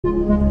Hi,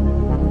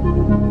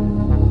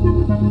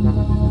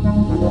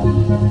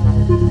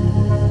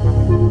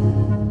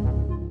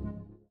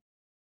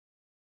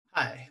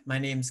 my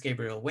name is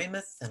Gabriel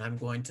Weymouth, and I'm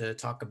going to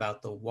talk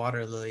about the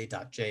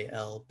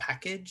WaterLily.jl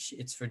package.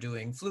 It's for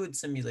doing fluid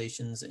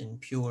simulations in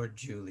pure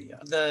Julia.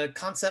 The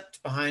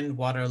concept behind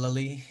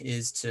WaterLily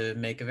is to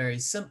make a very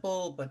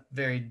simple but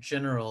very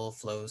general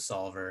flow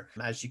solver.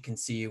 As you can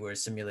see, we're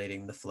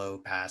simulating the flow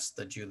past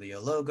the Julia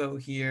logo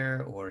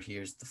here, or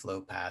here's the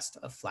flow past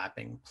a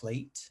flapping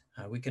plate.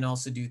 We can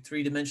also do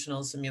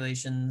three-dimensional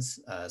simulations.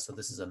 So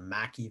this is a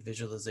Mackie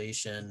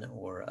visualization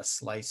or a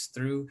slice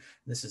through.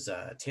 This is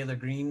a Taylor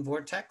Green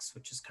vortex,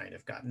 which has kind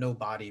of got no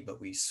body,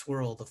 but we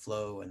swirl the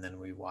flow and then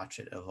we watch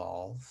it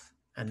evolve.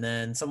 And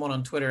then someone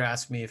on Twitter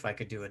asked me if I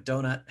could do a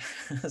donut.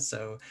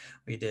 So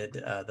we did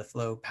the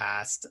flow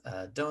past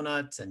a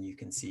donut, and you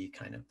can see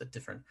kind of the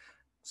different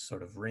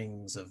sort of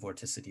rings of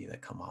vorticity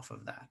that come off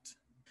of that.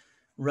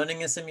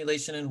 Running a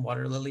simulation in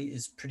WaterLily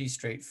is pretty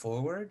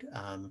straightforward.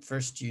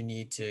 First, you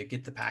need to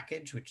get the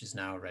package, which is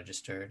now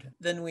registered.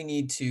 Then we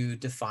need to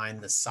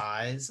define the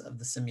size of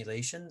the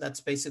simulation.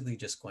 That's basically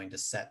just going to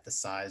set the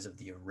size of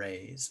the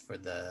arrays for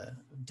the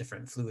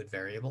different fluid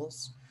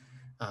variables.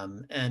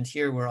 And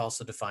here we're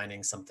also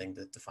defining something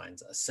that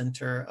defines a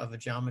center of a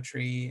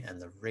geometry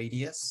and the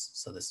radius.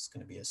 So this is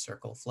going to be a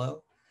circle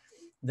flow.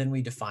 Then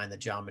we define the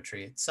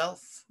geometry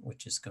itself,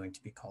 which is going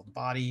to be called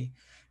body.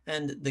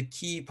 And the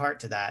key part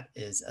to that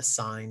is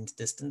assigned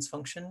distance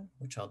function,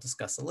 which I'll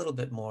discuss a little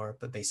bit more,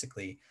 but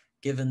basically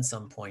given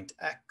some point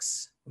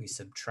x, we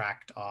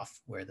subtract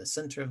off where the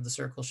center of the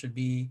circle should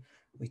be.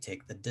 We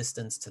take the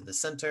distance to the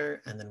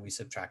center, and then we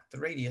subtract the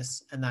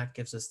radius, and that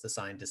gives us the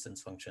assigned distance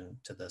function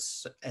to the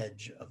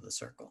edge of the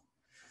circle.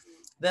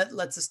 That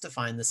lets us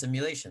define the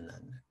simulation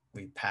then.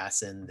 We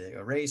pass in the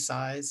array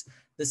size.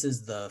 This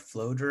is the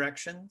flow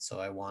direction. So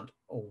I want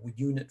a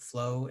unit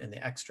flow in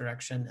the x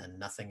direction and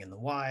nothing in the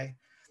y.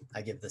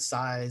 I give the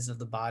size of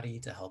the body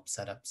to help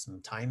set up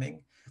some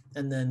timing.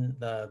 And then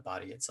the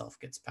body itself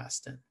gets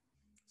passed in.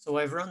 So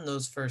I've run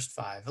those first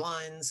 5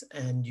 lines,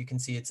 and you can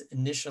see it's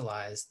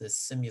initialized this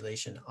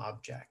simulation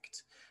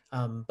object.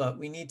 But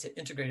we need to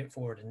integrate it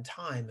forward in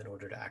time in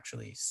order to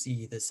actually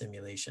see the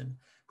simulation.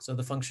 So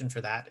the function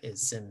for that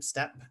is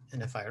simStep.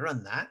 And if I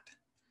run that,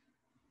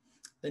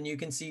 then you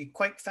can see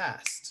quite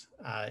fast.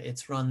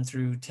 It's run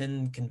through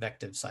 10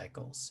 convective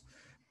cycles.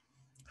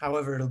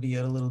 However, it'll be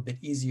a little bit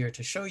easier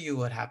to show you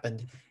what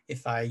happened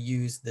if I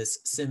use this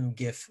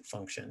simGIF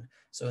function.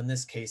 So in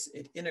this case,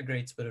 it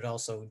integrates, but it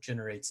also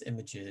generates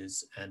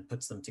images and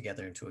puts them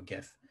together into a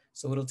GIF.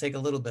 So it'll take a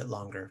little bit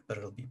longer, but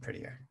it'll be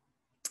prettier.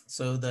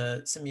 So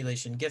the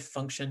simulation GIF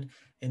function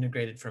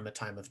integrated from a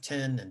time of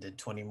 10 and did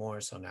 20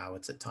 more. So now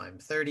it's at time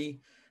 30,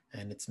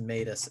 and it's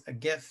made us a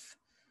GIF.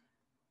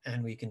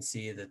 And we can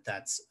see that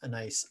that's a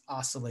nice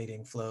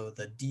oscillating flow.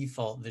 The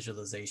default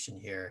visualization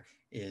here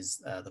is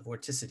the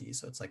vorticity,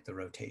 so it's like the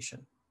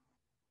rotation.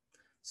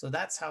 So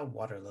that's how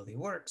WaterLily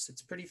works.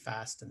 It's pretty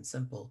fast and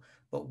simple,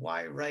 but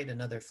why write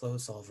another flow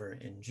solver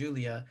in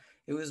Julia?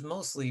 It was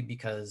mostly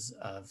because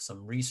of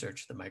some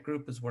research that my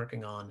group is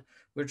working on.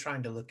 We're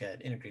trying to look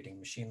at integrating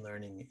machine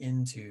learning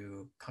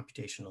into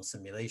computational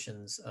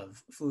simulations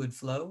of fluid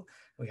flow.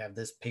 We have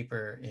this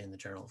paper in the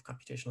Journal of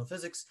Computational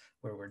Physics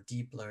where we're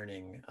deep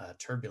learning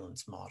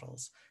turbulence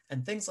models.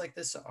 And things like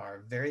this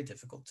are very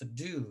difficult to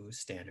do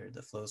standard.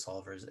 The flow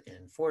solvers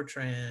in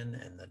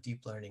Fortran and the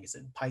deep learning is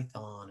in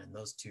Python, and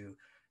those two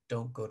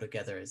don't go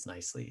together as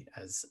nicely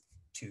as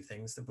two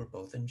things that were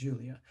both in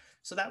Julia.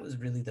 So that was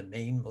really the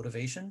main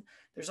motivation.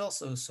 There's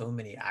also so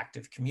many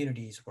active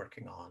communities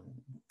working on,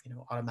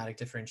 automatic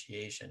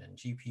differentiation and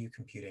GPU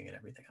computing and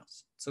everything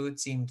else. So it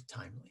seemed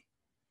timely.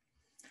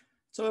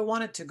 So I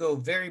wanted to go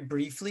very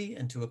briefly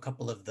into a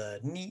couple of the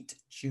neat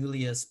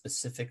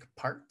Julia-specific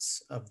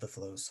parts of the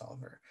flow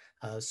solver.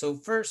 So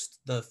first,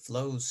 the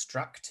flow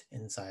struct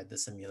inside the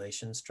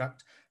simulation struct,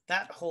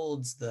 that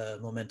holds the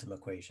momentum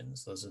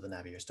equations. Those are the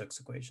Navier-Stokes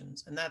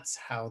equations, and that's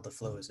how the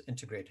flow is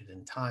integrated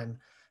in time.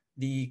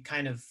 The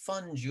kind of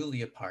fun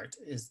Julia part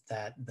is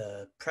that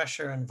the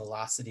pressure and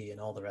velocity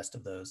and all the rest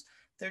of those,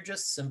 they're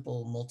just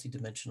simple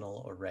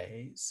multidimensional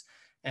arrays.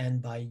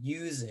 And by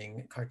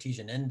using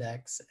Cartesian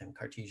index and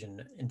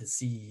Cartesian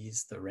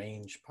indices, the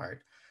range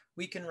part,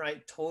 we can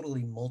write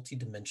totally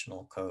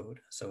multi-dimensional code.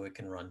 So it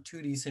can run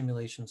 2D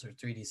simulations or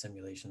 3D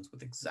simulations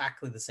with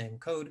exactly the same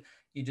code.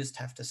 You just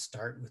have to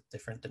start with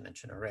different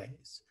dimension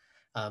arrays.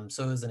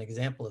 So as an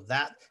example of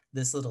that,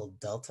 this little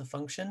delta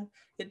function,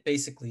 it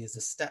basically is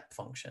a step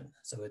function.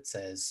 So it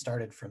says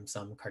started from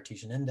some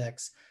Cartesian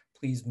index,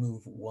 please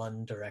move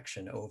one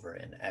direction over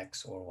in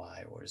X or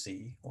Y or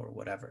Z or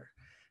whatever.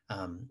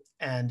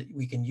 And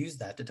we can use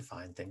that to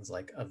define things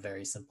like a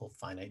very simple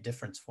finite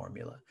difference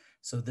formula.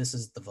 So this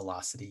is the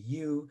velocity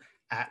u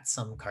at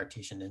some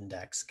Cartesian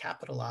index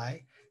capital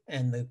I,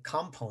 and the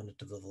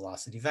component of the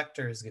velocity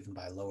vector is given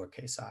by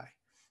lowercase I.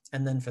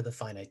 And then for the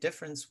finite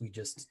difference, we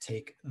just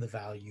take the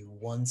value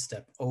one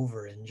step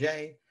over in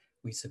j,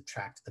 we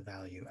subtract the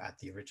value at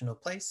the original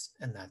place,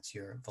 and that's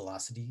your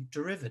velocity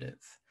derivative.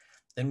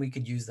 Then we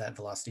could use that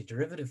velocity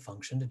derivative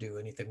function to do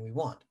anything we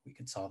want. We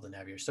could solve the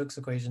Navier-Stokes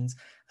equations.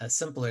 A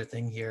simpler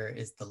thing here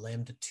is the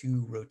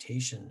lambda2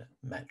 rotation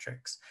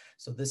metrics.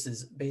 So this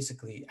is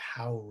basically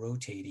how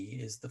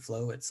rotatey is the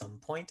flow at some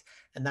point,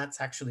 and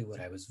that's actually what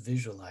I was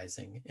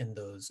visualizing in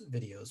those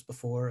videos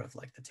before of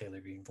like the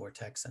Taylor-Green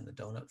vortex and the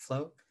donut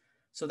flow.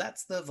 So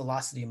that's the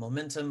velocity and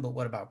momentum, but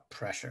what about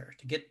pressure?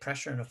 To get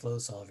pressure in a flow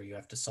solver, you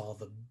have to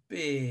solve a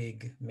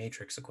big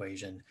matrix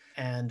equation.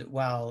 And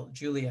while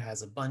Julia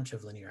has a bunch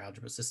of linear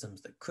algebra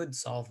systems that could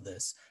solve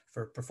this,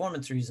 for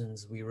performance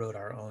reasons, we wrote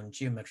our own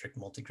geometric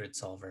multigrid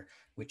solver,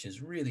 which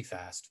is really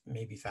fast,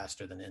 maybe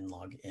faster than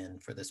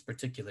nlog(n) for this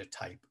particular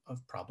type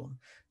of problem.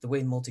 The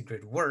way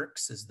multigrid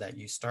works is that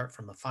you start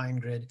from a fine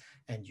grid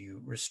and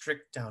you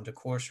restrict down to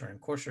coarser and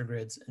coarser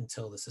grids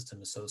until the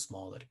system is so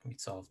small that it can be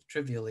solved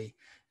trivially.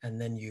 And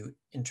then you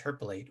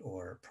interpolate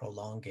or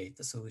prolongate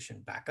the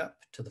solution back up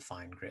to the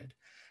fine grid.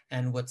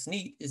 And what's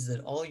neat is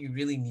that all you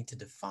really need to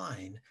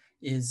define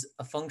is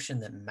a function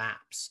that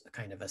maps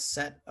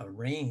a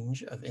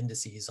range of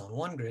indices on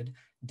one grid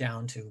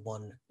down to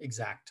one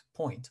exact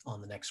point on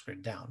the next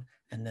grid down.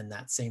 And then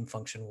that same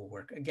function will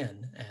work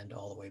again and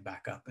all the way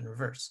back up in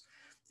reverse.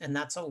 And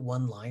that's a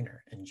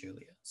one-liner in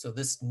Julia. So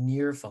this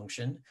near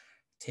function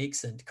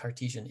takes a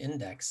Cartesian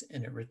index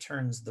and it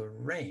returns the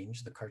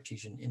range, the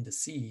Cartesian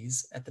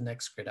indices at the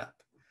next grid up.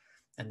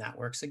 And that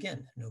works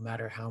again, no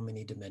matter how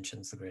many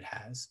dimensions the grid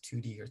has,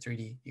 2D or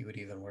 3D, you would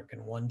even work in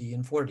 1D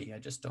and 4D. I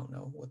just don't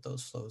know what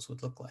those flows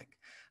would look like.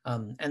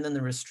 And then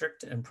the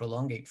restrict and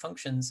prolongate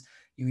functions,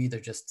 you either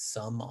just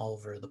sum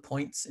over the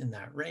points in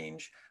that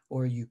range,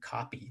 or you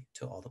copy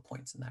to all the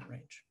points in that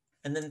range.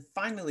 And then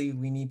finally,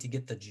 we need to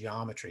get the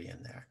geometry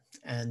in there.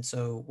 And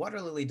so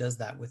WaterLily does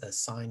that with a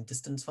signed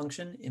distance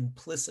function,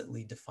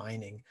 implicitly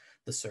defining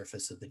the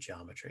surface of the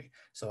geometry.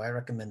 So I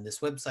recommend this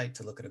website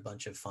to look at a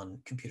bunch of fun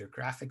computer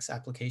graphics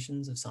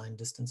applications of signed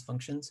distance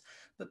functions.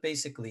 But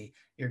basically,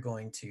 you're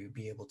going to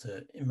be able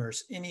to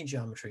immerse any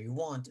geometry you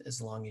want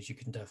as long as you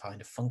can define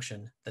a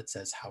function that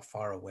says how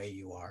far away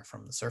you are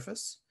from the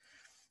surface.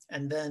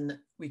 And then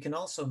we can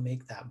also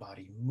make that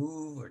body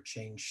move or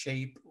change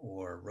shape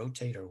or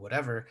rotate or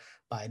whatever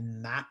by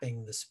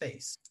mapping the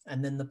space.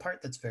 And then the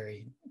part that's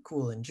very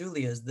cool in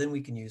Julia is then we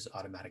can use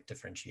automatic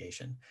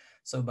differentiation.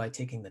 So by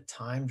taking the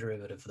time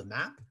derivative of the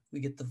map, we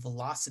get the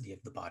velocity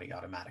of the body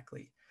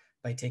automatically.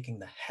 By taking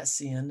the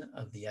Hessian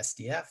of the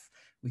SDF,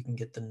 we can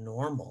get the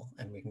normal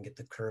and we can get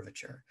the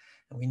curvature.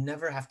 And we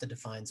never have to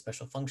define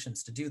special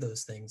functions to do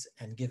those things.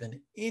 And given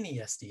any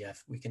SDF,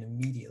 we can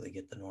immediately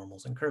get the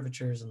normals and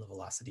curvatures and the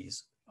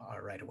velocities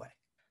right away.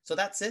 So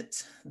that's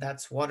it.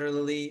 That's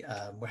WaterLily.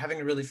 We're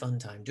having a really fun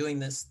time doing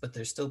this, but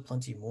there's still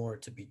plenty more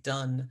to be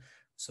done.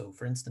 So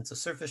for instance, a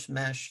surface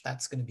mesh,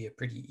 that's going to be a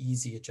pretty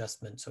easy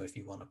adjustment. So if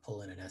you want to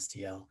pull in an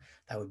STL,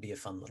 that would be a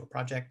fun little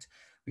project.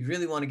 We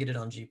really want to get it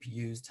on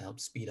GPUs to help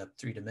speed up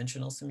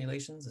three-dimensional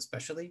simulations,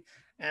 especially.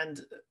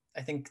 And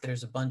I think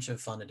there's a bunch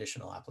of fun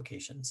additional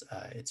applications.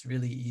 It's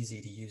really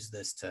easy to use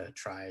this to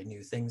try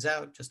new things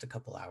out, just a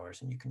couple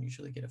hours, and you can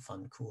usually get a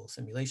fun, cool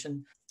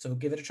simulation. So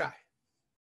give it a try.